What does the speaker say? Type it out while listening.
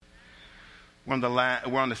We're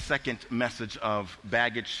on the second message of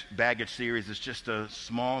baggage series. It's just a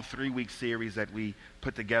small 3-week series that we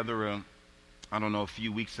put together, a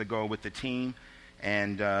few weeks ago with the team.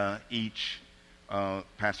 And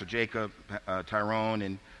Pastor Jacob, Tyrone,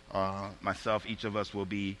 and myself, each of us will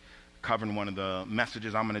be covering one of the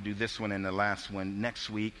messages. I'm going to do this one and the last one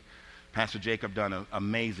next week. Pastor Jacob done an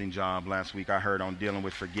amazing job last week, I heard, on dealing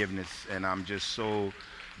with forgiveness, and I'm just so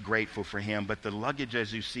grateful for him. But the luggage,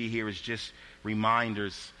 as you see here, is just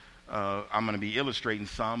reminders. I'm going to be illustrating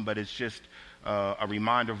some, but it's just a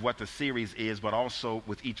reminder of what the series is, but also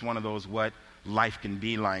with each one of those what life can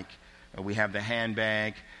be like. We have the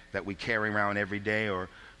handbag that we carry around every day, or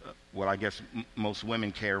what I guess most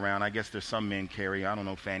women carry around. I guess there's some men carry,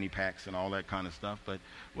 fanny packs and all that kind of stuff, but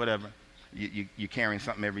whatever. You're carrying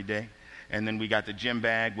something every day. And then we got the gym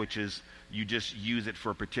bag, which is you just use it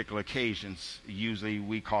for particular occasions. Usually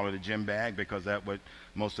we call it a gym bag because that's what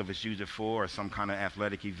most of us use it for, or some kind of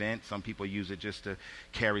athletic event. Some people use it just to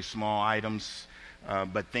carry small items,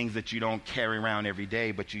 but things that you don't carry around every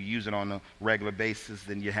day, but you use it on a regular basis.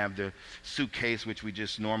 Then you have the suitcase, which we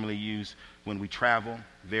just normally use when we travel.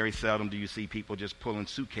 Very seldom do you see people just pulling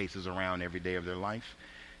suitcases around every day of their life.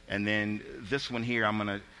 And then this one here,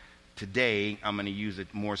 today I'm going to use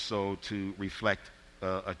it more so to reflect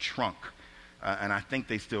a trunk. And I think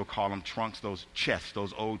they still call them trunks, those chests,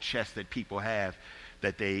 those old chests that people have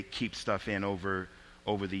that they keep stuff in over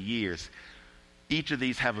the years. Each of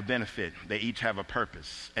these have a benefit. They each have a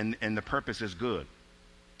purpose, and the purpose is good.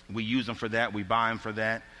 We use them for that. We buy them for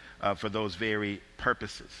that, for those very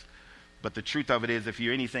purposes. But the truth of it is, if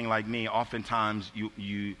you're anything like me, oftentimes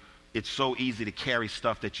it's so easy to carry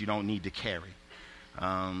stuff that you don't need to carry.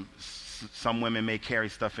 Some women may carry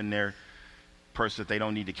stuff in their purse that they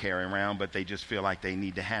don't need to carry around, but they just feel like they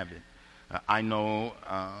need to have it. I know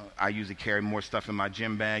I usually carry more stuff in my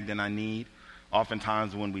gym bag than I need.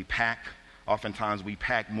 Oftentimes we pack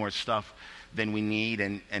more stuff than we need,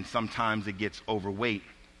 and sometimes it gets overweight.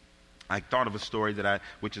 I thought of a story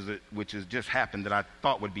which has just happened that I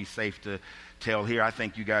thought would be safe to tell here. I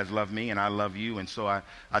think you guys love me and I love you, and so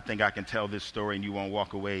I think I can tell this story and you won't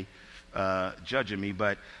walk away judging me.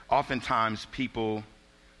 But oftentimes people,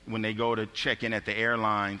 when they go to check in at the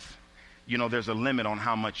airlines, there's a limit on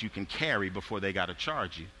how much you can carry before they got to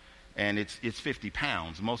charge you. And it's 50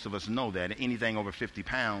 pounds. Most of us know that. Anything over 50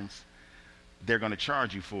 pounds, they're going to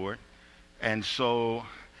charge you for it. And so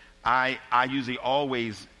I usually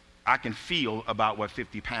I can feel about what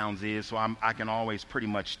 50 pounds is, so I can always pretty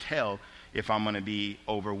much tell if I'm going to be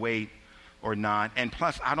overweight or not. And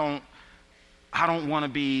plus, I don't want to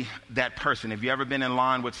be that person. Have you ever been in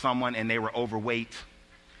line with someone and they were overweight,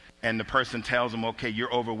 and the person tells them, okay,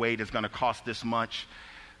 you're overweight, it's going to cost this much,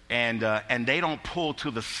 and they don't pull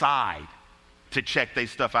to the side to check their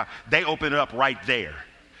stuff out. They open it up right there.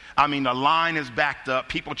 I mean, the line is backed up,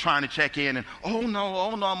 people trying to check in, and oh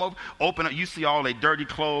no, I'm open up. You see all their dirty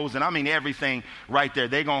clothes, and I mean everything right there.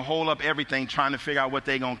 They're going to hold up everything, trying to figure out what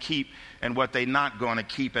they're going to keep and what they're not going to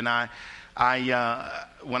keep. And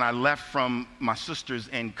when I left from my sister's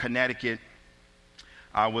in Connecticut,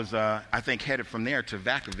 I was, I think, headed from there to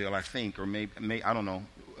Vacaville, I think, or maybe I don't know.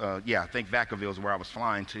 I think Vacaville is where I was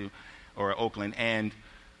flying to, or Oakland. And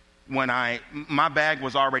when my bag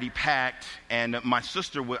was already packed, and my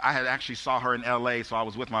sister, I had actually saw her in L.A., so I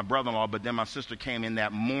was with my brother-in-law, but then my sister came in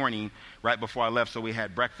that morning right before I left, so we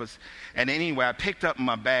had breakfast. And anyway, I picked up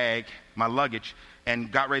my bag, my luggage,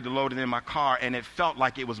 and got ready to load it in my car, and it felt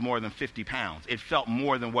like it was more than 50 pounds. It felt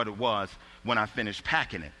more than what it was when I finished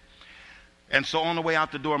packing it. And so on the way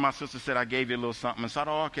out the door, my sister said, I gave you a little something. And I said,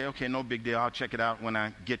 oh, okay, no big deal. I'll check it out when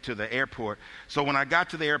I get to the airport. So when I got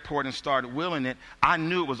to the airport and started wheeling it, I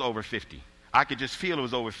knew it was over 50. I could just feel it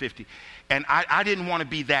was over 50. And I didn't want to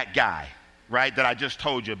be that guy, right, that I just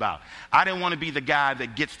told you about. I didn't want to be the guy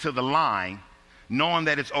that gets to the line knowing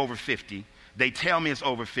that it's over 50. They tell me it's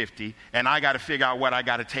over 50, and I got to figure out what I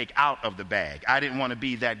got to take out of the bag. I didn't want to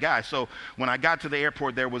be that guy. So when I got to the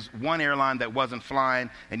airport, there was one airline that wasn't flying,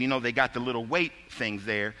 and they got the little weight things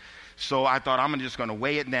there. So I thought, I'm just going to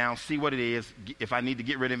weigh it down, see what it is. If I need to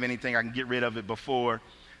get rid of anything, I can get rid of it before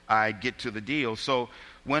I get to the deal. So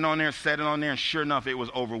went on there, set it on there, and sure enough, it was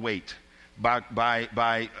overweight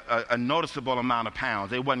by a noticeable amount of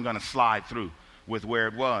pounds. It wasn't going to slide through with where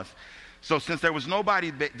it was. So since there was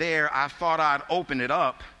nobody there, I thought I'd open it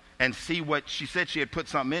up and see what she said. She had put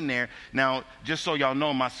something in there. Now, just so y'all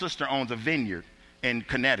know, my sister owns a vineyard in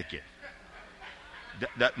Connecticut.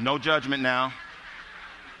 No judgment now.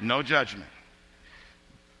 No judgment.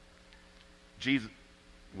 Jesus.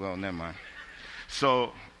 Well, never mind.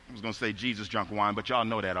 So I was going to say Jesus drunk wine, but y'all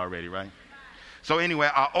know that already, right? So anyway,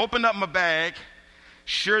 I opened up my bag.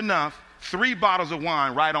 Sure enough, 3 bottles of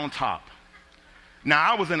wine right on top. Now,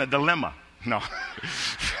 I was in a dilemma. No.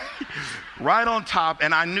 Right on top,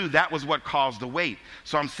 and I knew that was what caused the weight.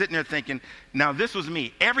 So I'm sitting there thinking, now this was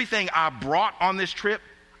me. Everything I brought on this trip,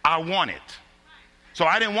 I wanted. So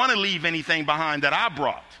I didn't want to leave anything behind that I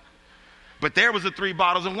brought. But there was the 3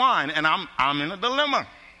 bottles of wine, and I'm in a dilemma.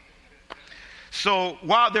 So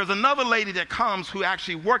while there's another lady that comes who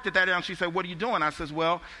actually worked at that area, and she said, what are you doing? I says,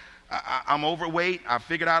 well, I'm overweight. I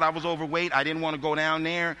figured out I was overweight. I didn't want to go down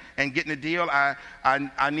there and get in the deal.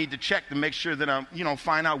 I need to check to make sure that I'm,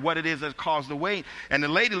 find out what it is that caused the weight. And the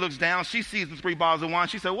lady looks down. She sees the 3 bottles of wine.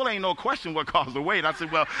 She said, well, ain't no question what caused the weight. I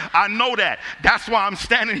said, well, I know that. That's why I'm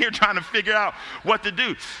standing here trying to figure out what to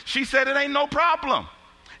do. She said, it ain't no problem.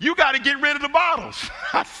 You got to get rid of the bottles.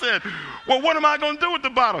 I said, well, what am I going to do with the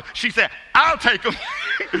bottles? She said, I'll take them.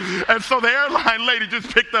 And so the airline lady just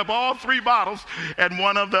picked up all 3 bottles, and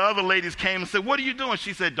one of the other ladies came and said, what are you doing?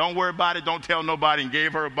 She said, don't worry about it. Don't tell nobody, and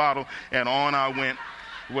gave her a bottle, and on I went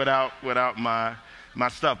without my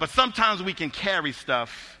stuff. But sometimes we can carry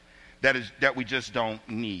stuff that we just don't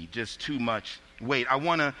need, just too much weight. I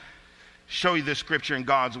want to show you this scripture in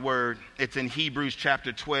God's word. It's in Hebrews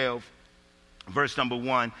chapter 12. Verse number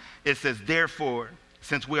 1, it says, therefore,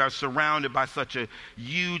 since we are surrounded by such a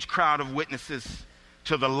huge crowd of witnesses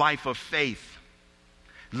to the life of faith,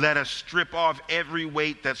 let us strip off every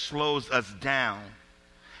weight that slows us down,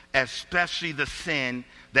 especially the sin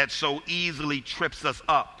that so easily trips us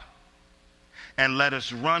up, and let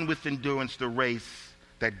us run with endurance the race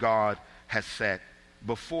that God has set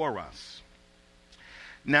before us.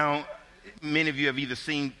 Now, many of you have either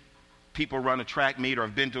seen people run a track meet or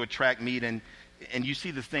have been to a track meet, and you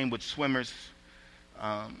see the same with swimmers,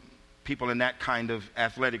 people in that kind of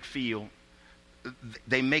athletic field.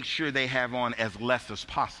 They make sure they have on as less as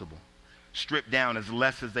possible, strip down as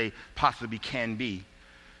less as they possibly can be,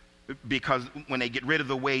 because when they get rid of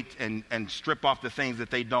the weight and strip off the things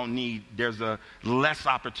that they don't need, there's a less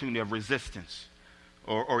opportunity of resistance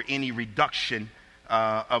or any reduction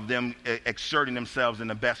of them exerting themselves in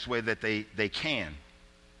the best way that they can.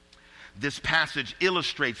 This passage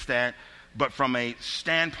illustrates that, but from a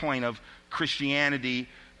standpoint of Christianity,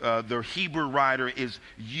 the Hebrew writer is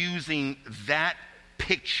using that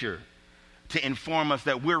picture to inform us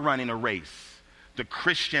that we're running a race. The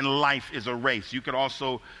Christian life is a race. You could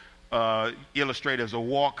also illustrate it as a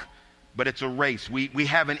walk, but it's a race. We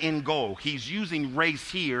have an end goal. He's using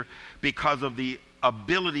race here because of the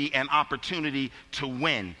ability and opportunity to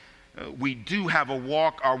win. We do have a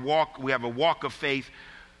walk. We have a walk of faith.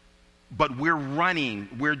 But we're running,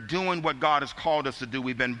 we're doing what God has called us to do.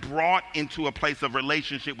 We've been brought into a place of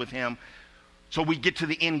relationship with him, so we get to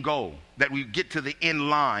the end goal, that we get to the end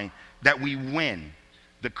line, that we win.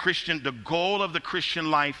 The goal of the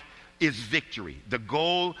Christian life is victory. The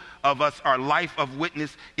goal of us, our life of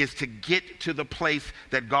witness, is to get to the place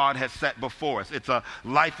that God has set before us. It's a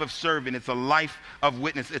life of serving. It's a life of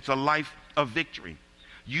witness. It's a life of victory.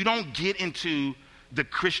 You don't get into the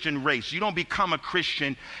Christian race. You don't become a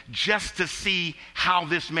Christian just to see how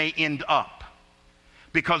this may end up,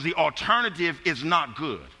 because the alternative is not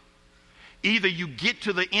good. Either you get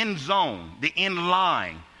to the end zone, the end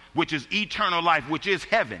line, which is eternal life, which is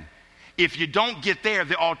heaven. If you don't get there,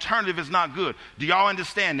 the alternative is not good. Do y'all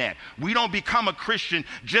understand that? We don't become a Christian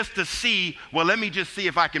just to see, well, let me just see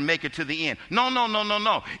if I can make it to the end.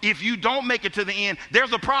 No. If you don't make it to the end,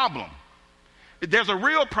 there's a problem. There's a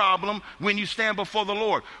real problem when you stand before the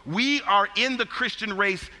Lord. We are in the Christian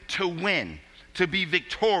race to win, to be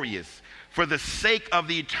victorious for the sake of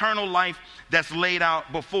the eternal life that's laid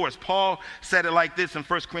out before us. Paul said it like this in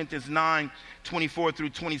 1 Corinthians 9:24 through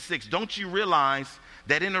 26. Don't you realize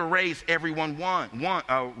that in a race everyone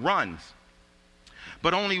runs,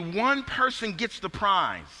 but only one person gets the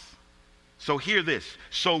prize? So hear this.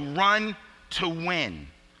 So run to win.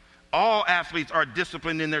 All athletes are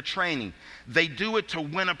disciplined in their training. They do it to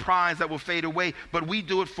win a prize that will fade away, but we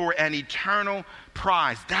do it for an eternal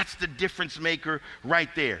prize. That's the difference maker right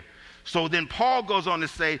there. So then Paul goes on to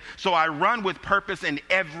say, so I run with purpose in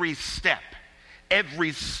every step.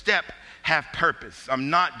 Every step have purpose. I'm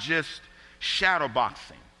not just shadow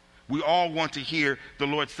boxing. We all want to hear the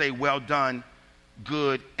Lord say, well done,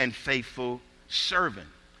 good and faithful servant.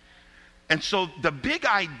 And so the big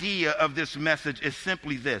idea of this message is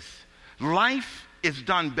simply this. Life is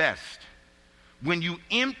done best when you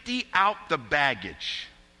empty out the baggage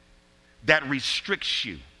that restricts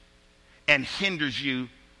you and hinders you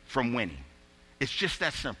from winning. It's just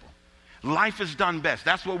that simple. Life is done best.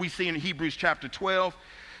 That's what we see in Hebrews chapter 12.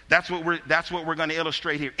 That's what we're going to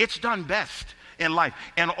illustrate here. It's done best in life.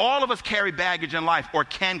 And all of us carry baggage in life, or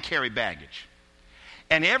can carry baggage.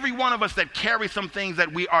 And every one of us that carry some things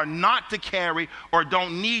that we are not to carry or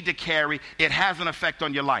don't need to carry, it has an effect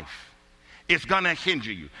on your life. It's going to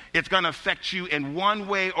hinder you. It's going to affect you in one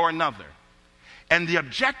way or another. And the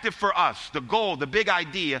objective for us, the goal, the big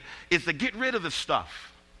idea, is to get rid of the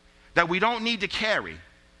stuff that we don't need to carry,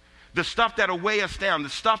 the stuff that'll weigh us down, the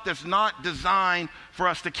stuff that's not designed for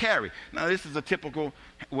us to carry. Now, this is a typical,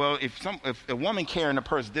 well, if a woman carrying a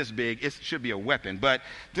purse this big, it should be a weapon, but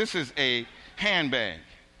this is a handbag.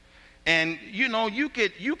 And, you know, you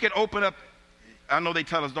could open up, I know they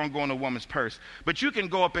tell us don't go in a woman's purse, but you can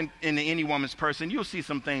go up into any woman's purse and you'll see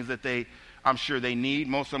some things that I'm sure they need.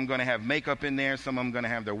 Most of them going to have makeup in there. Some of them going to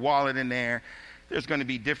have their wallet in there. There's going to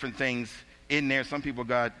be different things in there. Some people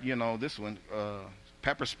got, you know, this one,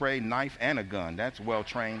 pepper spray, knife, and a gun. That's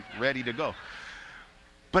well-trained, ready to go.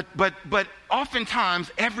 But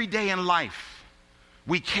oftentimes, every day in life,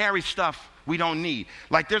 we carry stuff we don't need.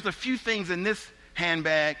 Like there's a few things in this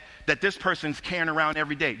handbag that this person's carrying around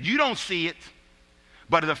every day. You don't see it,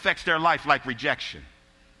 but it affects their life, like rejection.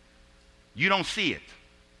 You don't see it,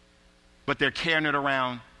 but they're carrying it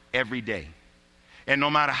around every day. And no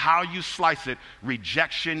matter how you slice it,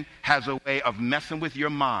 rejection has a way of messing with your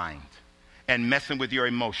mind and messing with your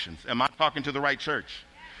emotions. Am I talking to the right church?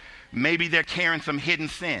 Maybe they're carrying some hidden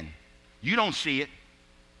sin. You don't see it,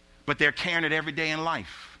 but they're carrying it every day in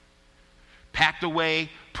life. Packed away,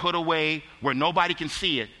 put away, where nobody can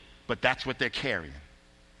see it, but that's what they're carrying.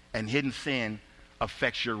 And hidden sin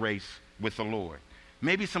affects your race with the Lord.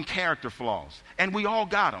 Maybe some character flaws, and we all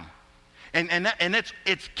got them. And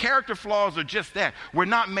it's character flaws are just that. We're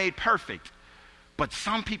not made perfect, but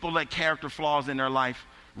some people let character flaws in their life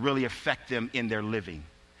really affect them in their living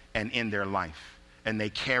and in their life, and they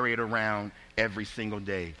carry it around every single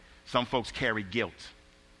day. Some folks carry guilt,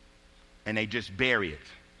 and they just bury it.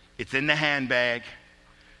 It's in the handbag.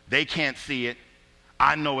 They can't see it.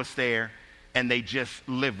 I know it's there, and they just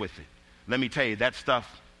live with it. Let me tell you, that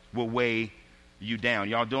stuff will weigh you down.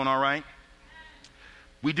 Y'all doing all right?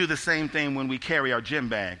 We do the same thing when we carry our gym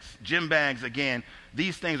bags. Gym bags, again,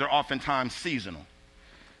 these things are oftentimes seasonal.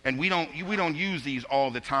 And we don't use these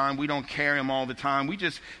all the time. We don't carry them all the time. We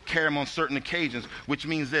just carry them on certain occasions, which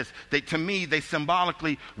means this. To me, they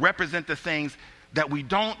symbolically represent the things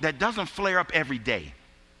that doesn't flare up every day.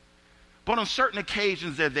 But on certain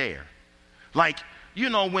occasions, they're there. Like, you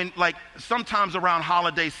know, like sometimes around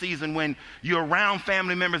holiday season when you're around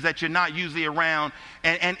family members that you're not usually around,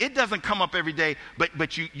 and it doesn't come up every day,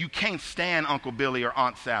 but you can't stand Uncle Billy or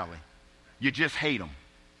Aunt Sally. You just hate them.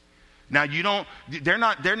 Now they're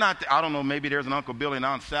not, I don't know, maybe there's an Uncle Billy and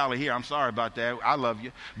Aunt Sally here. I'm sorry about that. I love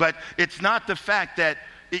you. But it's not the fact that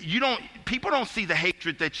people don't see the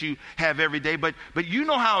hatred that you have every day, but you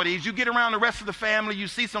know how it is. You get around the rest of the family, you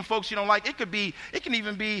see some folks you don't like. It can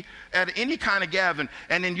even be at any kind of gathering,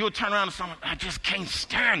 and then you'll turn around to someone, I just can't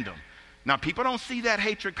stand them. Now, people don't see that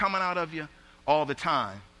hatred coming out of you all the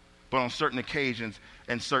time, but on certain occasions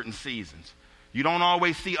and certain seasons. You don't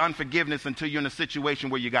always see unforgiveness until you're in a situation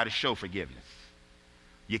where you got to show forgiveness.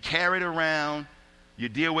 You carry it around, you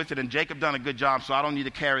deal with it, and Jacob done a good job, so I don't need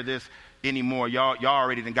to carry this anymore. Y'all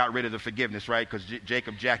already done got rid of the forgiveness, right? Because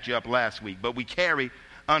Jacob jacked you up last week. But we carry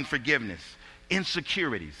unforgiveness.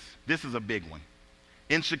 Insecurities. This is a big one.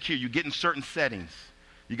 Insecure. You get in certain settings.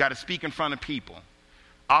 You got to speak in front of people.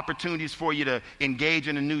 Opportunities for you to engage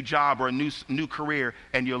in a new job or a new career,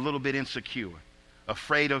 and you're a little bit insecure.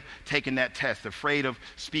 Afraid of taking that test. Afraid of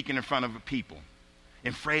speaking in front of people.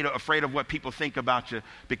 Afraid of what people think about you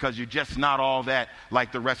because you're just not all that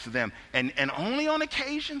like the rest of them. And only on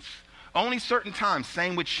occasions, only certain times.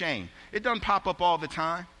 Same with shame. It doesn't pop up all the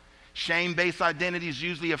time. Shame-based identities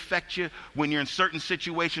usually affect you when you're in certain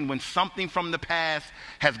situations, when something from the past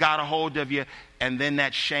has got a hold of you, and then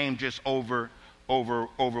that shame just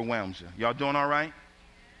overwhelms you. Y'all doing all right?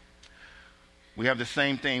 We have the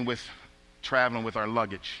same thing with traveling with our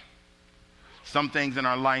luggage. Some things in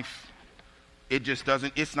our life,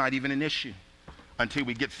 it's not even an issue until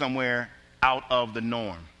we get somewhere out of the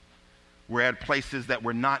norm. We're at places that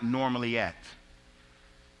we're not normally at.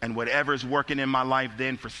 And whatever's working in my life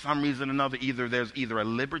then, for some reason or another, there's either a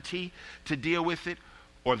liberty to deal with it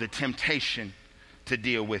or the temptation to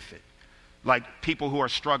deal with it. Like people who are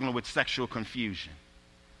struggling with sexual confusion.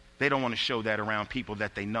 They don't want to show that around people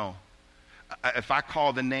that they know. If I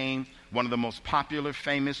call the name, one of the most popular,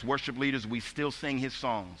 famous worship leaders, we still sing his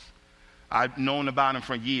songs. I've known about him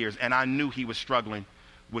for years, and I knew he was struggling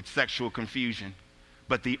with sexual confusion.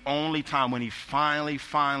 But the only time when he finally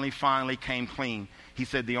came clean, he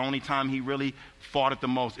said the only time he really fought it the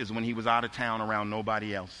most is when he was out of town around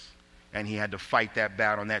nobody else. And he had to fight that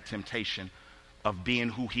battle and that temptation of being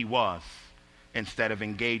who he was instead of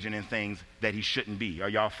engaging in things that he shouldn't be. Are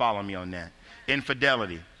y'all following me on that?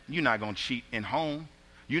 Infidelity. You're not going to cheat in home.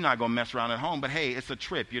 You're not going to mess around at home. But hey, it's a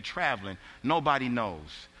trip. You're traveling. Nobody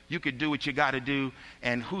knows. You could do what you got to do,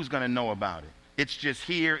 and who's going to know about it? It's just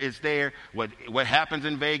here, it's there. What happens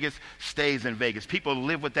in Vegas stays in Vegas. People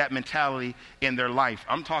live with that mentality in their life.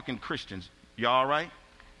 I'm talking Christians. Y'all all right?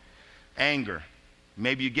 Anger.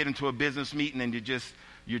 Maybe you get into a business meeting and you're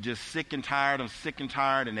just sick and tired. I'm sick and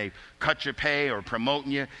tired, and they cut your pay or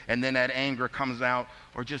promoting you, and then that anger comes out,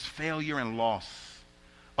 or just failure and loss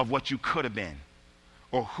of what you could have been,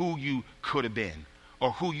 or who you could have been,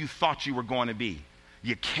 or who you thought you were going to be.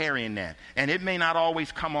 You're carrying that. And it may not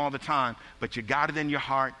always come all the time, but you got it in your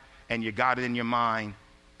heart, and you got it in your mind,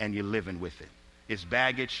 and you're living with it. It's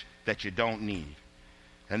baggage that you don't need.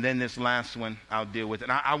 And then this last one, I'll deal with it.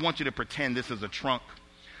 And I want you to pretend this is a trunk.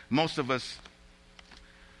 Most of us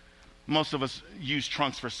use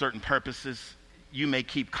trunks for certain purposes. You may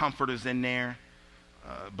keep comforters in there,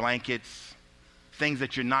 blankets, things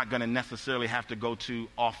that you're not going to necessarily have to go to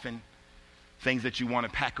often, things that you want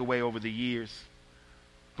to pack away over the years.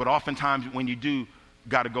 But oftentimes when you do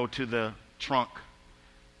got to go to the trunk,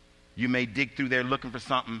 you may dig through there looking for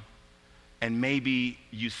something, and maybe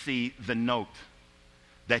you see the note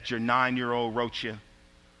that your 9-year-old wrote you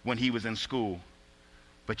when he was in school,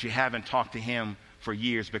 but you haven't talked to him for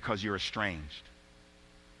years because you're estranged.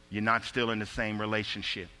 You're not still in the same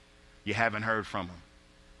relationship. You haven't heard from him.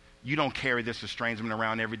 You don't carry this estrangement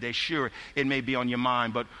around every day. Sure, it may be on your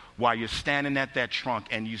mind, but while you're standing at that trunk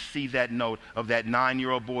and you see that note of that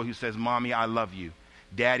 9-year-old boy who says, Mommy, I love you.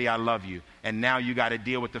 Daddy, I love you. And now you got to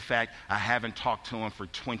deal with the fact I haven't talked to him for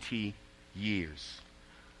 20 years.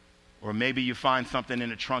 Or maybe you find something in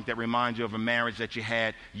the trunk that reminds you of a marriage that you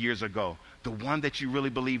had years ago, the one that you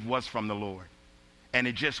really believed was from the Lord, and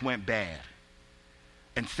it just went bad.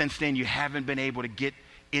 And since then, you haven't been able to get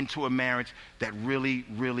into a marriage that really,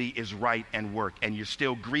 really is right and work, and you're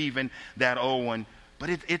still grieving that old one, but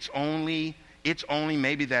it's only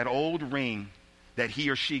maybe that old ring that he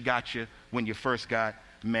or she got you when you first got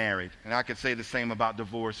married. And I could say the same about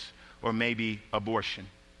divorce or maybe abortion.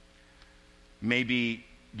 Maybe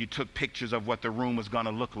you took pictures of what the room was going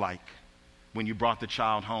to look like when you brought the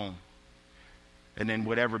child home. And then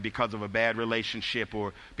whatever, because of a bad relationship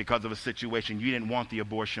or because of a situation, you didn't want the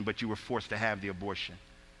abortion, but you were forced to have the abortion.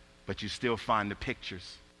 But you still find the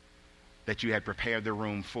pictures that you had prepared the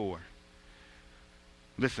room for.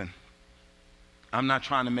 Listen, I'm not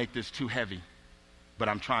trying to make this too heavy, but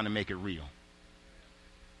I'm trying to make it real.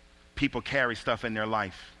 People carry stuff in their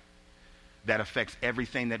life that affects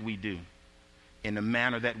everything that we do, in the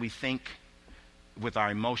manner that we think, with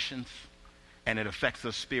our emotions, and it affects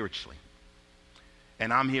us spiritually.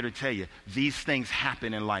 And I'm here to tell you, these things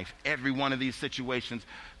happen in life. Every one of these situations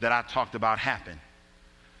that I talked about happen.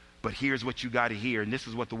 But here's what you got to hear, and this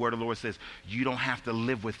is what the word of the Lord says. You don't have to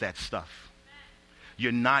live with that stuff.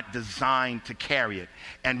 You're not designed to carry it.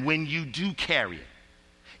 And when you do carry it,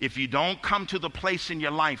 if you don't come to the place in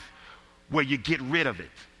your life where you get rid of it,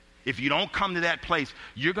 if you don't come to that place,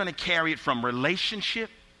 you're going to carry it from relationship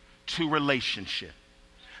to relationship.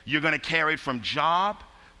 You're going to carry it from job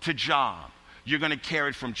to job. You're going to carry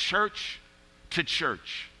it from church to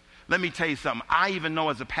church. Let me tell you something. I even know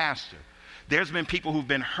as a pastor, there's been people who've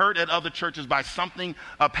been hurt at other churches by something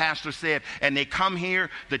a pastor said, and they come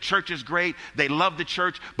here, the church is great, they love the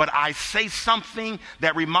church, but I say something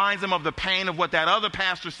that reminds them of the pain of what that other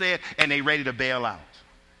pastor said, and they're ready to bail out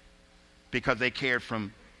because they cared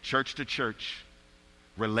from church to church,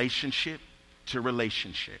 relationship to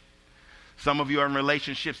relationship. Some of you are in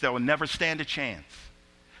relationships that will never stand a chance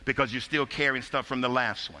because you're still carrying stuff from the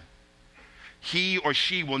last one. He or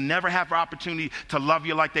she will never have the opportunity to love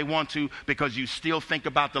you like they want to because you still think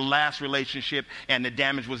about the last relationship and the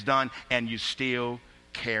damage was done, and you're still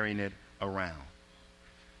carrying it around.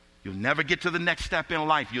 You'll never get to the next step in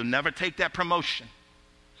life. You'll never take that promotion.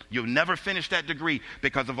 You'll never finish that degree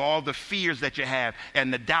because of all the fears that you have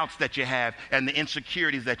and the doubts that you have and the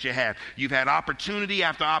insecurities that you have. You've had opportunity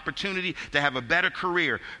after opportunity to have a better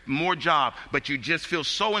career, more job, but you just feel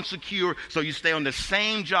so insecure, so you stay on the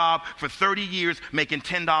same job for 30 years making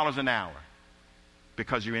 $10 an hour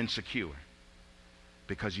because you're insecure,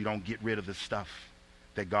 because you don't get rid of the stuff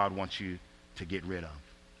that God wants you to get rid of.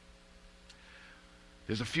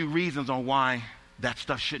 There's a few reasons on why that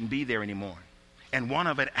stuff shouldn't be there anymore. And one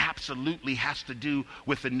of it absolutely has to do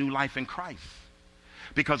with the new life in Christ.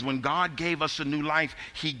 Because when God gave us a new life,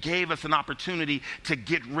 he gave us an opportunity to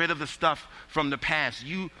get rid of the stuff from the past.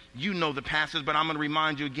 You know the passage, but I'm going to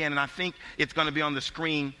remind you again, and I think it's going to be on the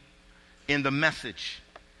screen. in the Message.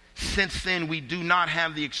 Since then, we do not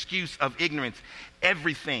have the excuse of ignorance.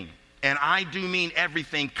 Everything, and I do mean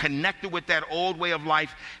everything, connected with that old way of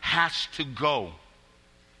life has to go.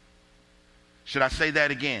 Should I say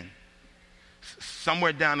that again?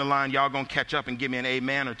 Somewhere down the line, y'all gonna catch up and give me an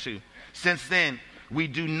amen or two. Since then, we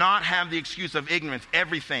do not have the excuse of ignorance.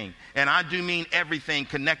 Everything, and I do mean everything,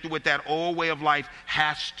 connected with that old way of life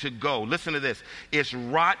has to go. Listen to this. It's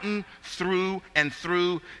rotten through and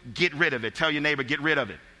through. Get rid of it. Tell your neighbor, get rid of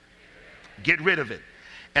it. Get rid of it.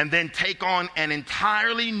 And then take on an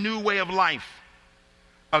entirely new way of life.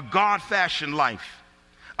 A God-fashioned life.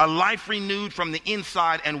 A life renewed from the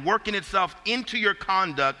inside and working itself into your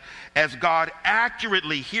conduct as God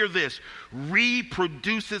accurately, hear this,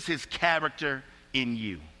 reproduces his character in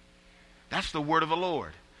you. That's the word of the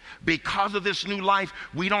Lord. Because of this new life,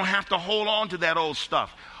 we don't have to hold on to that old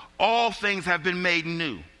stuff. All things have been made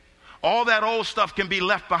new. All that old stuff can be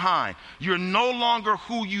left behind. You're no longer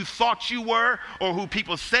who you thought you were, or who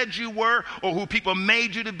people said you were, or who people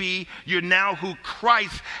made you to be. You're now who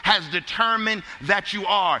Christ has determined that you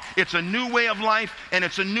are. It's a new way of life, and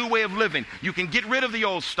it's a new way of living. You can get rid of the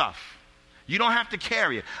old stuff. You don't have to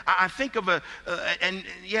carry it. I think of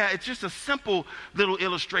it's just a simple little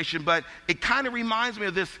illustration, but it kind of reminds me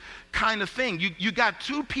of this kind of thing. You got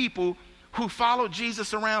two people who followed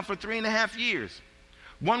Jesus around for 3.5 years.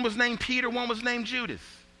 One was named Peter, one was named Judas.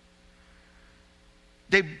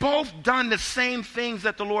 They both done the same things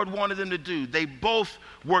that the Lord wanted them to do. They both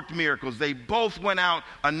worked miracles. They both went out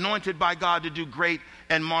anointed by God to do great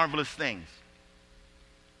and marvelous things.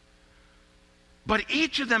 But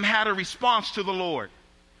each of them had a response to the Lord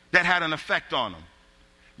that had an effect on them.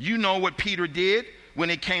 You know what Peter did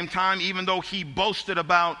when it came time, even though he boasted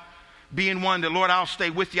about being one that, Lord, I'll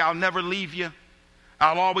stay with you. I'll never leave you.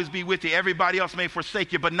 I'll always be with you. Everybody else may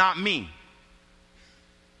forsake you, but not me.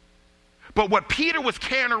 But what Peter was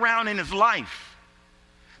carrying around in his life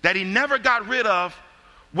that he never got rid of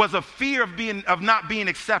was a fear of not being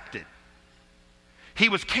accepted. He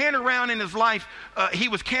was carrying around in his life,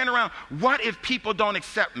 what if people don't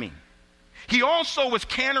accept me? He also was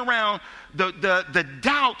carrying around the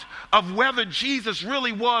doubt of whether Jesus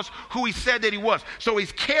really was who he said that he was. So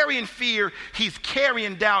he's carrying fear, he's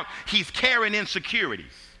carrying doubt, he's carrying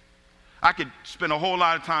insecurities. I could spend a whole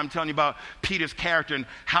lot of time telling you about Peter's character and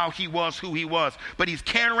how he was who he was. But he's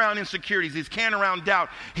carrying around insecurities. He's carrying around doubt.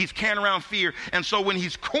 He's carrying around fear. And so when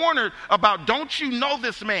he's cornered about, don't you know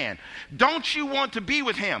this man? Don't you want to be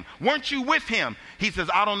with him? Weren't you with him? He says,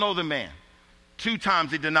 I don't know the man. 2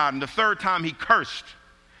 times he denied him. The 3rd time he cursed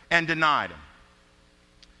and denied him.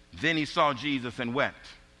 Then he saw Jesus and wept.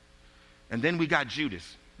 And then we got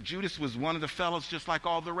Judas. Judas was one of the fellows just like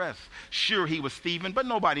all the rest. Sure, he was thieving, but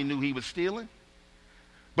nobody knew he was stealing.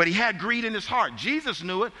 But he had greed in his heart. Jesus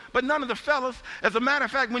knew it, but none of the fellas. As a matter of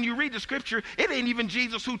fact, when you read the scripture, it ain't even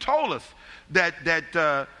Jesus who told us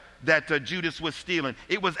that Judas was stealing.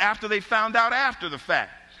 It was after they found out after the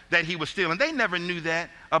fact that he was stealing. They never knew that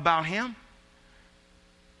about him.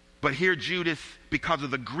 But here Judas, because of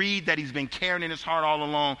the greed that he's been carrying in his heart all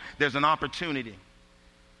along, there's an opportunity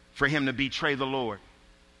for him to betray the Lord.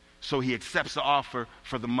 So he accepts the offer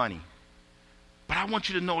for the money. But I want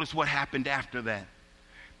you to notice what happened after that.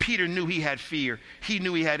 Peter knew he had fear. He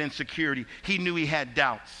knew he had insecurity. He knew he had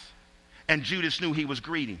doubts. And Judas knew he was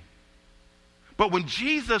greedy. But when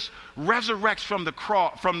Jesus resurrects from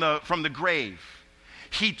the grave,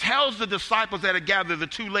 he tells the disciples that are gathered, the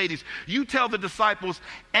 2 ladies, you tell the disciples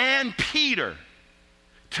and Peter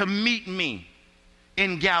to meet me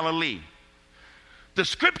in Galilee. The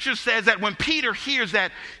scripture says that when Peter hears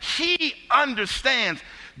that, he understands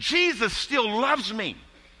Jesus still loves me.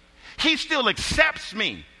 He still accepts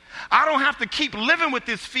me. I don't have to keep living with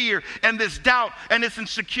this fear and this doubt and this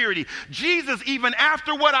insecurity. Jesus, even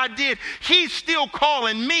after what I did, he's still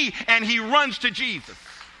calling me, and he runs to Jesus.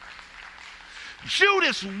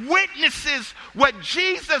 Judas witnesses what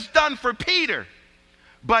Jesus done for Peter,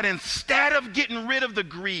 but instead of getting rid of the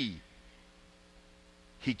greed,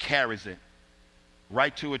 he carries it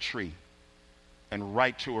right to a tree and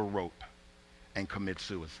right to a rope and commits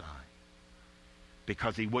suicide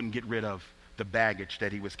because he wouldn't get rid of the baggage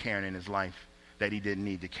that he was carrying in his life that he didn't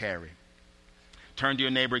need to carry. Turn to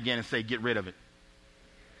your neighbor again and say, get rid of it.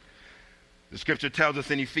 The scripture tells us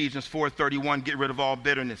in Ephesians 4:31, get rid of all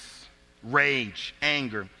bitterness, rage,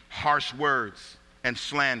 anger, harsh words, and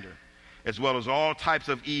slander, as well as all types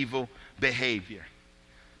of evil behavior.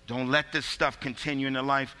 Don't let this stuff continue in your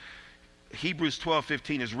life. Hebrews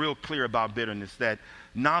 12:15 is real clear about bitterness, that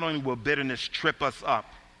not only will bitterness trip us up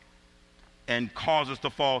and cause us to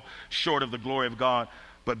fall short of the glory of God,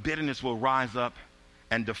 but bitterness will rise up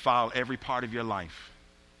and defile every part of your life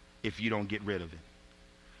if you don't get rid of it.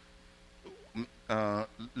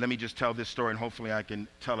 Let me just tell this story, and hopefully I can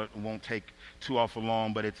tell it. It won't take too awful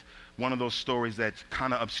long, but it's one of those stories that's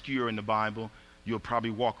kind of obscure in the Bible. You'll probably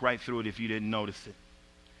walk right through it if you didn't notice it.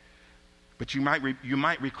 But you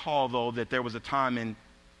might recall, though, that there was a time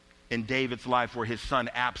in David's life where his son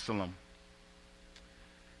Absalom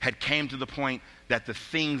had came to the point that the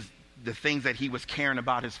things that he was caring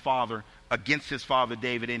about his father, against his father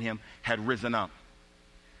David in him, had risen up.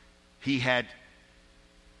 He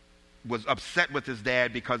was upset with his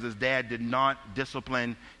dad because his dad did not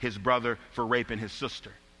discipline his brother for raping his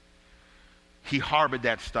sister. He harbored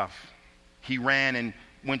that stuff. He ran and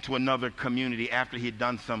went to another community after he had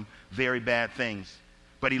done some very bad things.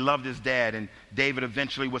 But he loved his dad, and David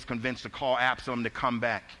eventually was convinced to call Absalom to come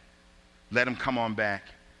back. Let him come on back.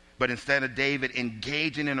 But instead of David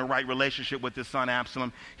engaging in a right relationship with his son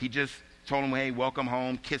Absalom, he just told him, hey, welcome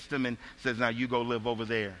home, kissed him, and says, now you go live over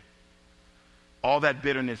there. All that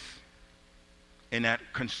bitterness and that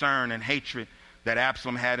concern and hatred that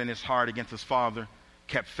Absalom had in his heart against his father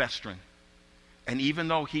kept festering. And even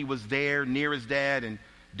though he was there near his dad and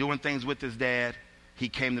doing things with his dad, he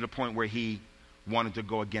came to the point where he wanted to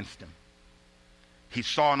go against him. He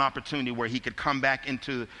saw an opportunity where he could come back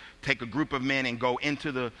take a group of men and go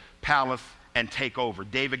into the palace and take over.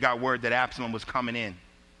 David got word that Absalom was coming in.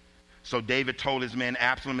 So David told his men,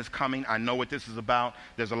 Absalom is coming. I know what this is about.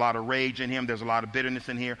 There's a lot of rage in him. There's a lot of bitterness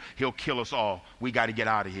in here. He'll kill us all. We got to get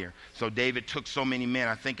out of here. So David took so many men.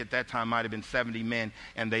 I think at that time might have been 70 men,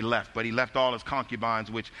 and they left. But he left all his concubines,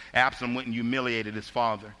 which Absalom went and humiliated his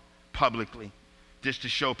father publicly, just to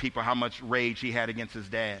show people how much rage he had against his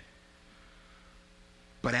dad.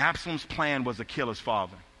 But Absalom's plan was to kill his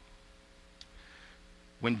father.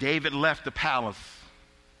 When David left the palace,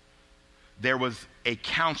 there was a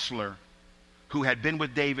counselor who had been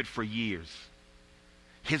with David for years.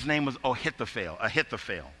 His name was Ahithophel.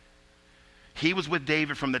 He was with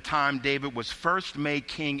David from the time David was first made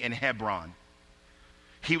king in Hebron.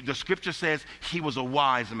 The scripture says he was a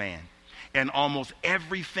wise man. And almost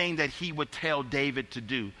everything that he would tell David to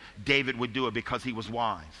do, David would do it because he was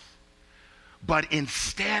wise. But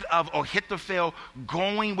instead of Ahithophel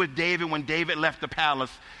going with David when David left the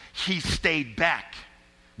palace, he stayed back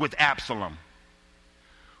with Absalom.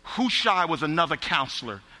 Hushai was another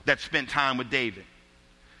counselor that spent time with David.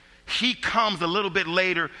 He comes a little bit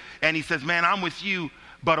later and he says, man, I'm with you,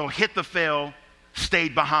 but Ahithophel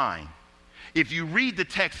stayed behind. If you read the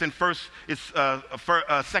text in 2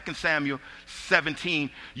 Samuel 17,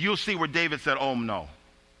 you'll see where David said, oh no.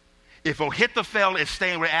 If Ahithophel is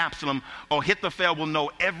staying with Absalom, Ahithophel will know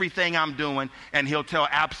everything I'm doing, and he'll tell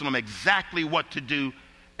Absalom exactly what to do,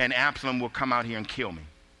 and Absalom will come out here and kill me.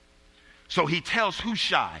 So he tells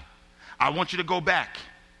Hushai, I want you to go back,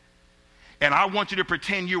 and I want you to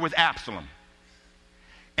pretend you're with Absalom.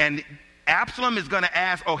 And Absalom is going to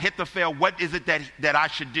ask Ahithophel, what is it that I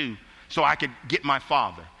should do so I could get my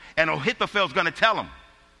father? And Ahithophel's going to tell him.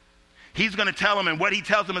 He's going to tell him, and what he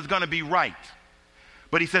tells him is going to be right.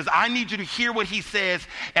 But he says, I need you to hear what he says,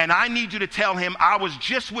 and I need you to tell him, I was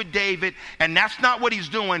just with David, and that's not what he's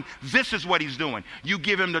doing. This is what he's doing. You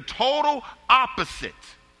give him the total opposite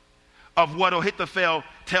of what Ahithophel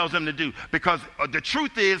tells him to do. Because the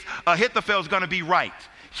truth is, Ahithophel's going to be right.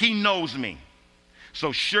 He knows me.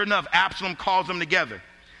 So sure enough, Absalom calls them together.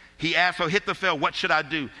 He asks Ahithophel, what should I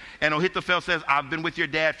do? And Ahithophel says, I've been with your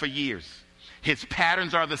dad for years. His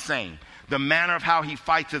patterns are the same. The manner of how he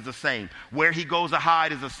fights is the same. Where he goes to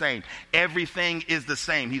hide is the same. Everything is the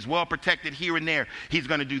same. He's well protected here and there. He's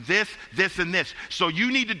going to do this, this, and this. So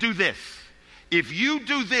you need to do this. If you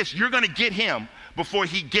do this, you're going to get him before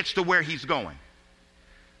he gets to where he's going.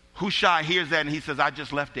 Hushai hears that and he says, I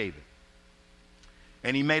just left David.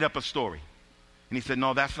 And he made up a story. And he said,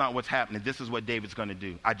 no, that's not what's happening. This is what David's going to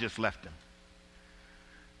do. I just left him.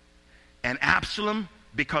 And Absalom,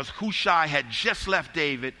 because Hushai had just left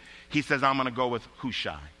David, he says, I'm going to go with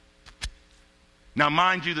Hushai. Now,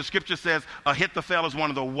 mind you, the scripture says Ahithophel is one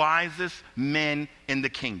of the wisest men in the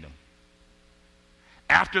kingdom.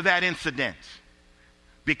 After that incident,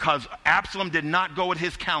 because Absalom did not go with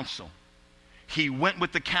his counsel, he went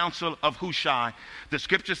with the counsel of Hushai. The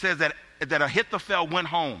scripture says that Ahithophel went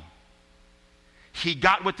home. He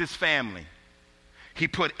got with his family. He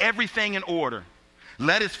put everything in order.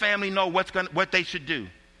 Let his family know what they should do.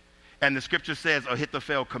 And the scripture says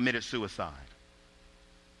Ahithophel committed suicide.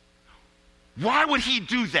 Why would he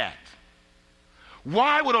do that?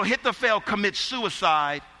 Why would Ahithophel commit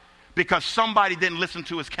suicide because somebody didn't listen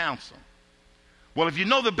to his counsel? Well, if you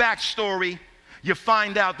know the backstory, you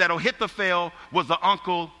find out that Ahithophel was the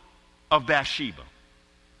uncle of Bathsheba.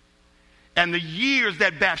 And the years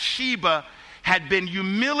that Bathsheba had been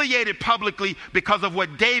humiliated publicly because of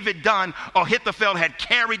what David done, Ahithophel had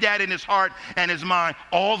carried that in his heart and his mind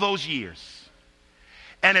all those years.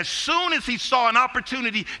 And as soon as he saw an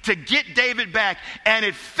opportunity to get David back and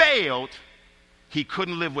it failed, he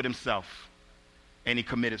couldn't live with himself and he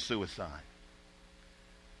committed suicide.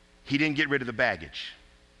 He didn't get rid of the baggage.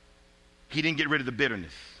 He didn't get rid of the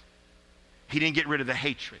bitterness. He didn't get rid of the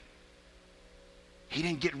hatred. He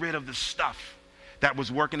didn't get rid of the stuff that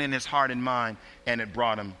was working in his heart and mind, and it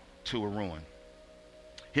brought him to a ruin.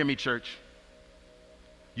 Hear me, church.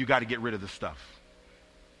 You got to get rid of the stuff.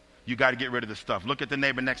 You got to get rid of the stuff. Look at the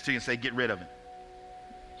neighbor next to you and say, get rid of it.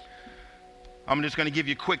 I'm just going to give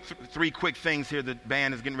you three quick things here. The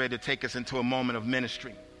band is getting ready to take us into a moment of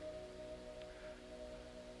ministry.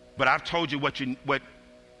 But I've told you what you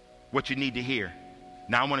need to hear.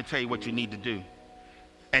 Now I want to tell you what you need to do.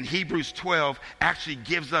 And Hebrews 12 actually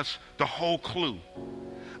gives us the whole clue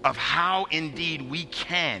of how indeed we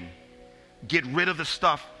can get rid of the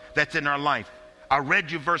stuff that's in our life. I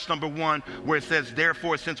read you verse number 1 where it says,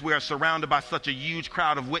 therefore, since we are surrounded by such a huge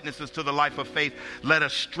crowd of witnesses to the life of faith, let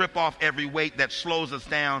us strip off every weight that slows us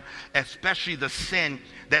down, especially the sin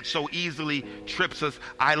that so easily trips us.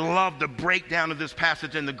 I love the breakdown of this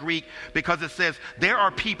passage in the Greek because it says there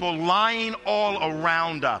are people lying all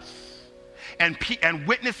around us and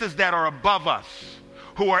witnesses that are above us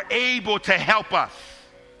who are able to help us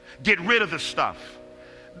get rid of the stuff.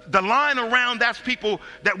 The line around, that's people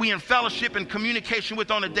that we in fellowship and communication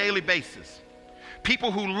with on a daily basis.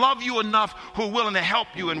 People who love you enough, who are willing to help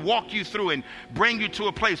you and walk you through and bring you to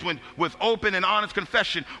a place with open and honest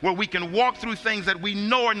confession where we can walk through things that we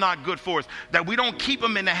know are not good for us, that we don't keep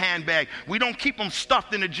them in the handbag. We don't keep them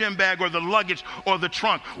stuffed in the gym bag or the luggage or the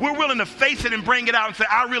trunk. We're willing to face it and bring it out and say,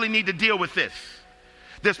 I really need to deal with this.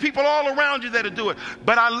 There's people all around you that'll do it.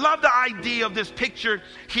 But I love the idea of this picture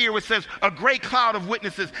here which says a great cloud of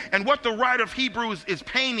witnesses. And what the writer of Hebrews is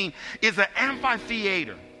painting is an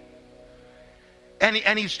amphitheater.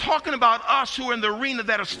 And he's talking about us who are in the arena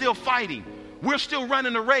that are still fighting. We're still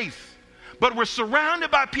running the race. But we're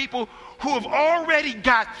surrounded by people who have already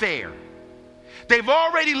got there. They've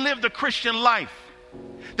already lived a Christian life.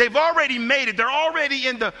 They've already made it. They're already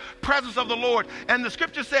in the presence of the Lord. And the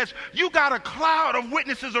scripture says, you got a cloud of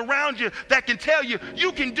witnesses around you that can tell you,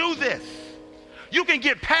 you can do this. You can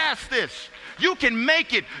get past this. You can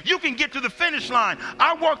make it. You can get to the finish line.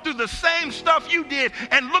 I walked through the same stuff you did,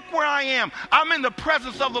 and look where I am. I'm in the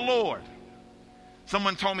presence of the Lord.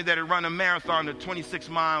 Someone told me that it ran a marathon to 26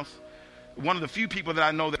 miles. One of the few people that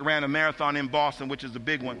I know that ran a marathon in Boston, which is the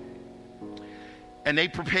big one. And they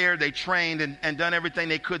prepared, they trained, and done everything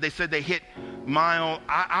they could. They said they hit mile,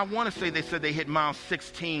 I want to say they said they hit mile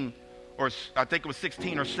 16, or I think it was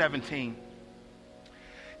 16 or 17.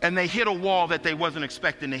 And they hit a wall that they wasn't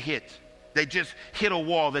expecting to hit. They just hit a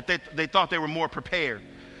wall that they thought they were more prepared.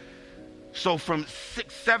 So from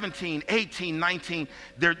 17, 18, 19,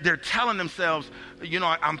 they're telling themselves, you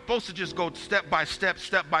know, I'm supposed to just go step by step,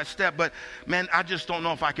 but man, I just don't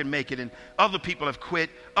know if I can make it. And other people have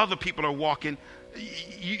quit. Other people are walking.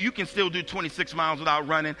 You can still do 26 miles without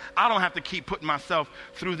running. I don't have to keep putting myself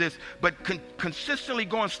through this, but consistently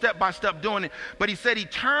going step by step doing it. But he said he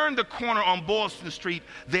turned the corner on Boylston Street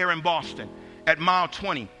there in Boston at mile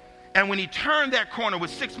 20. And when he turned that corner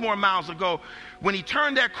with 6 more miles to go, when he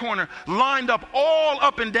turned that corner, lined up all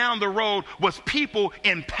up and down the road was people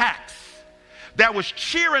in packs that was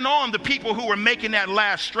cheering on the people who were making that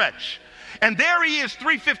last stretch. And there he is,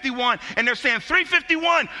 351, and they're saying,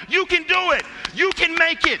 351, you can do it. You can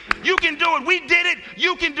make it. You can do it. We did it.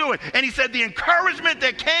 You can do it. And he said the encouragement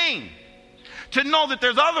that came to know that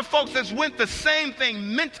there's other folks that's went the same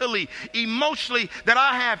thing mentally, emotionally that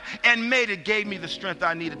I have and made it, gave me the strength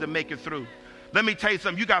I needed to make it through. Let me tell you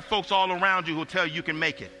something. You got folks all around you who will tell you can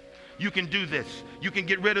make it. You can do this. You can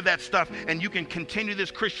get rid of that stuff, and you can continue this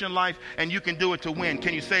Christian life, and you can do it to win.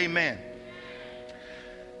 Can you say amen?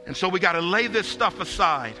 And so we got to lay this stuff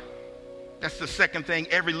aside. That's the second thing.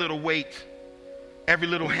 Every little weight, every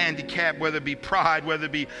little handicap, whether it be pride, whether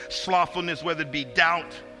it be slothfulness, whether it be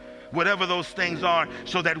doubt, whatever those things are,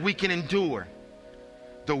 so that we can endure.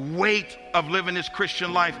 The weight of living this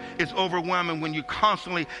Christian life is overwhelming when you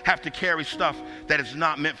constantly have to carry stuff that is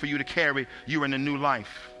not meant for you to carry. You're in a new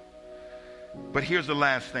life. But here's the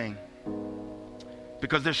last thing.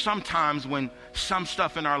 Because there's some times when some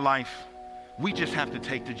stuff in our life, we just have to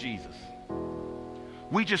take to Jesus.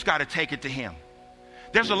 We just got to take it to him.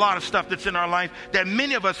 There's a lot of stuff that's in our life that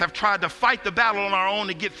many of us have tried to fight the battle on our own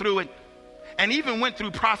to get through it. And even went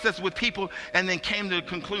through process with people and then came to the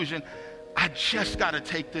conclusion, I just got to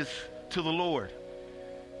take this to the Lord.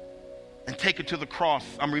 and take it to the cross,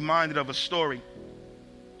 I'm reminded of a story.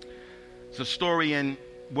 It's a story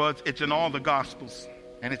it's in all the Gospels,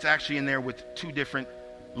 and it's actually in there with two different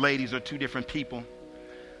ladies or two different people.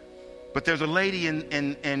 But there's a lady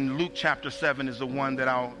in Luke chapter 7 is the one that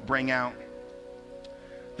I'll bring out.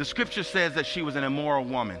 The scripture says that she was an immoral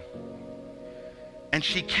woman. And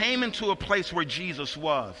she came into a place where Jesus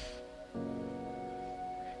was.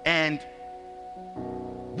 And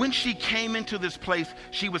when she came into this place,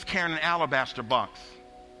 she was carrying an alabaster box.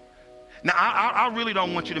 Now, I really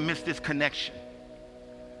don't want you to miss this connection.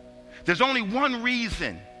 There's only one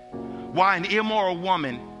reason why an immoral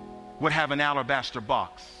woman would have an alabaster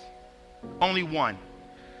box. Only one.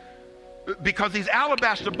 Because these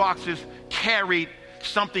alabaster boxes carried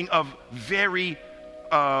something of very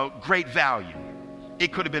great value.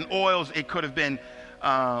 It could have been oils, it could have been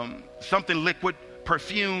something liquid,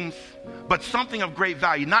 perfumes, but something of great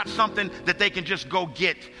value, not something that they can just go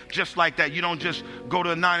get just like that. You don't just go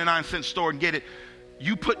to a 99-cent store and get it.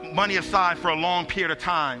 You put money aside for a long period of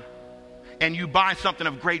time and you buy something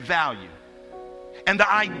of great value. And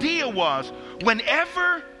the idea was,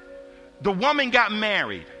 whenever the woman got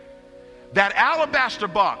married, that alabaster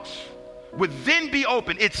box would then be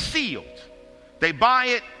opened. It's sealed. They buy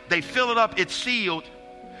it, they fill it up, it's sealed.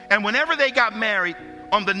 And whenever they got married,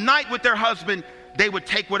 on the night with their husband, they would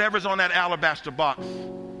take whatever's on that alabaster box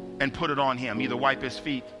and put it on him, either wipe his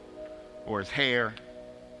feet or his hair,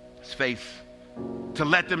 his face, to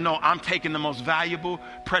let them know, I'm taking the most valuable,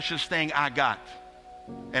 precious thing I got,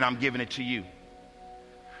 and I'm giving it to you.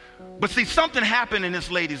 But see, something happened in this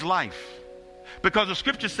lady's life, because the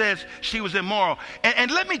scripture says she was immoral. And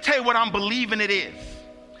let me tell you what I'm believing it is.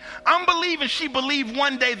 I'm believing she believed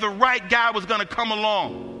one day the right guy was going to come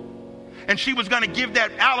along, and she was going to give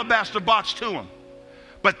that alabaster box to him.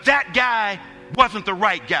 But that guy wasn't the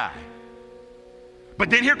right guy.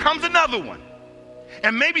 But then here comes another one.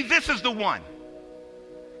 And maybe this is the one.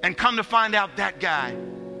 And come to find out that guy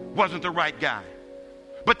wasn't the right guy.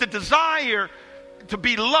 But the desire to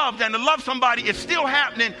be loved and to love somebody is still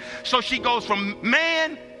happening. So she goes from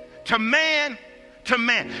man to man to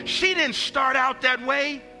man. She didn't start out that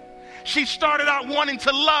way. She started out wanting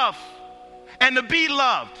to love and to be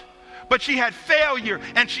loved. But she had failure,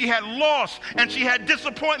 and she had loss, and she had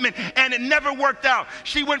disappointment, and it never worked out.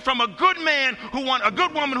 She went from a good woman who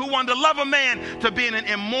wanted to love a man, to being an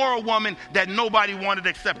immoral woman that nobody wanted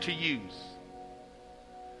except to use.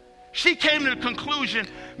 She came to the conclusion,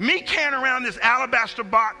 me carrying around this alabaster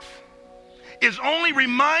box is only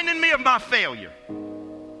reminding me of my failure.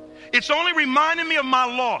 It's only reminding me of my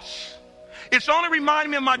loss. It's only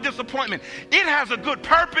reminding me of my disappointment. It has a good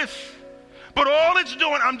purpose, but all it's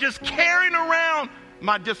doing, I'm just carrying around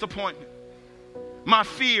my disappointment, my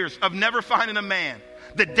fears of never finding a man,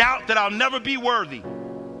 the doubt that I'll never be worthy,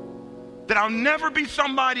 that I'll never be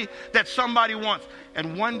somebody that somebody wants.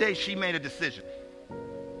 And one day she made a decision.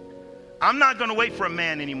 I'm not going to wait for a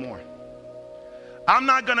man anymore. I'm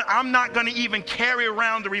not going to even carry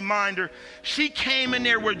around the reminder. She came in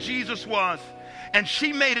there where Jesus was, and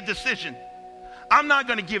she made a decision. I'm not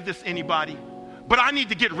going to give this to anybody, but I need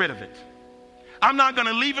to get rid of it. I'm not going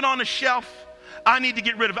to leave it on the shelf. I need to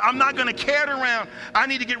get rid of it. I'm not going to carry it around. I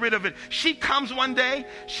need to get rid of it. She comes one day,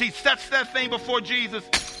 she sets that thing before Jesus,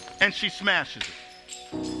 and she smashes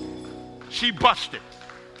it. She busts it.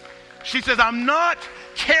 She says, I'm not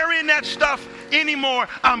carrying that stuff anymore.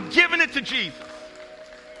 I'm giving it to Jesus.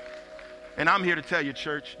 And I'm here to tell you,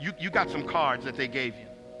 church, you got some cards that they gave you.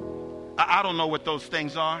 I don't know what those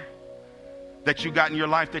things are that you got in your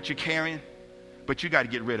life that you're carrying, but you got to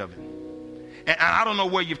get rid of it. And I don't know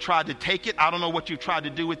where you've tried to take it. I don't know what you've tried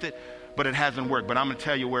to do with it, but it hasn't worked. But I'm going to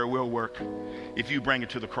tell you where it will work if you bring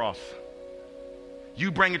it to the cross.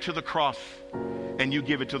 You bring it to the cross and you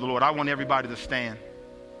give it to the Lord. I want everybody to stand.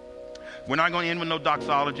 We're not going to end with no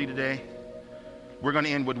doxology today. We're going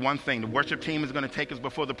to end with one thing. The worship team is going to take us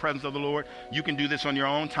before the presence of the Lord. You can do this on your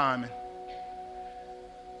own time.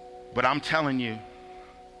 But I'm telling you,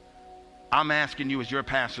 I'm asking you as your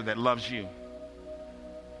pastor that loves you,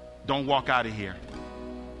 don't walk out of here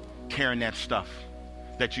carrying that stuff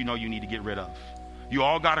that you know you need to get rid of. You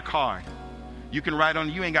all got a card. You can write on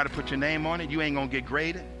it. You ain't got to put your name on it. You ain't going to get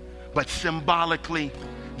graded. But symbolically,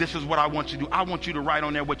 this is what I want you to do. I want you to write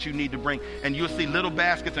on there what you need to bring. And you'll see little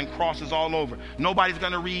baskets and crosses all over. Nobody's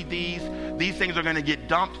going to read these. These things are going to get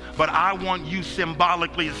dumped. But I want you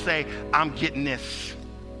symbolically to say, I'm getting this.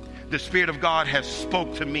 The Spirit of God has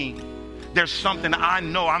spoke to me. There's something I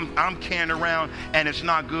know I'm carrying around and it's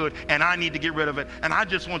not good and I need to get rid of it. And I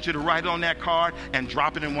just want you to write it on that card and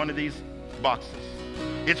drop it in one of these boxes.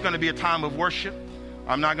 It's going to be a time of worship.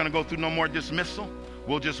 I'm not going to go through no more dismissal.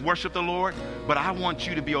 We'll just worship the Lord, but I want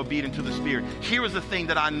you to be obedient to the Spirit. Here is the thing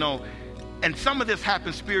that I know, and some of this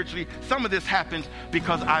happens spiritually, some of this happens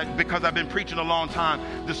because I've been preaching a long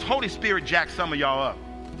time. This Holy Spirit jacks some of y'all up.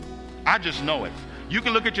 I just know it. You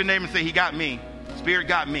can look at your neighbor and say, he got me. Spirit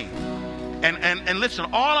got me. And listen,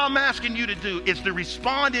 all I'm asking you to do is to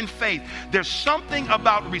respond in faith. There's something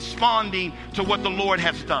about responding to what the Lord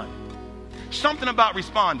has done. Something about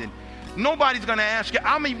responding. Nobody's going to ask you.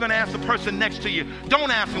 I'm even going to ask the person next to you.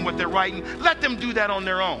 Don't ask them what they're writing. Let them do that on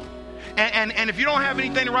their own. And if you don't have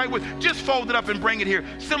anything to write with, just fold it up and bring it here.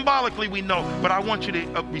 Symbolically, we know. But I want you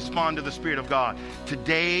to respond to the Spirit of God.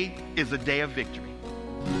 Today is a day of victory.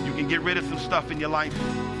 You can get rid of some stuff in your life.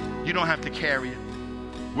 You don't have to carry it.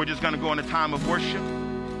 We're just going to go in a time of worship.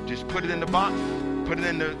 Just put it in the box. Put it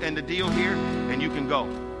in the deal here. And you can go.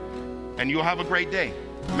 And you'll have a great day.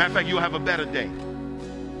 Matter of fact, you'll have a better day.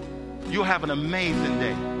 You'll have an amazing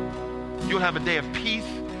day. You'll have a day of peace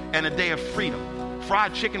and a day of freedom.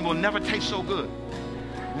 Fried chicken will never taste so good.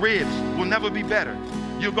 Ribs will never be better.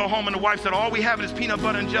 You'll go home and the wife said, all we have is peanut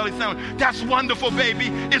butter and jelly sandwich. That's wonderful, baby.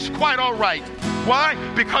 It's quite all right. Why?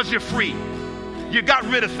 Because you're free. You got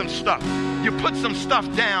rid of some stuff. You put some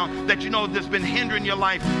stuff down that you know that's been hindering your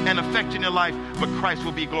life and affecting your life, but Christ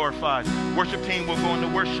will be glorified. Worship team will go into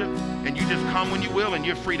worship, and you just come when you will, and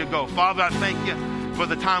you're free to go. Father, I thank you for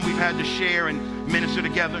the time we've had to share and minister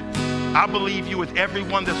together. I believe you with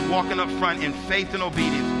everyone that's walking up front in faith and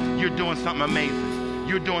obedience. You're doing something amazing.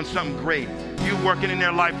 You're doing something great. You're working in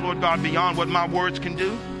their life, Lord God, beyond what my words can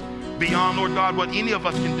do, beyond, Lord God, what any of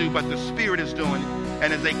us can do, but the Spirit is doing it.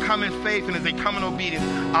 And as they come in faith and as they come in obedience,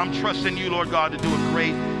 I'm trusting you, Lord God, to do a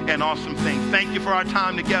great and awesome thing. Thank you for our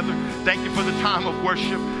time together. Thank you for the time of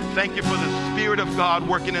worship. Thank you for the Spirit of God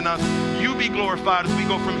working in us. You be glorified as we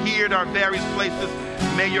go from here to our various places.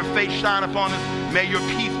 May your face shine upon us. May your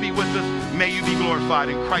peace be with us. May you be glorified.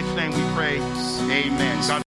 In Christ's name we pray. Amen. God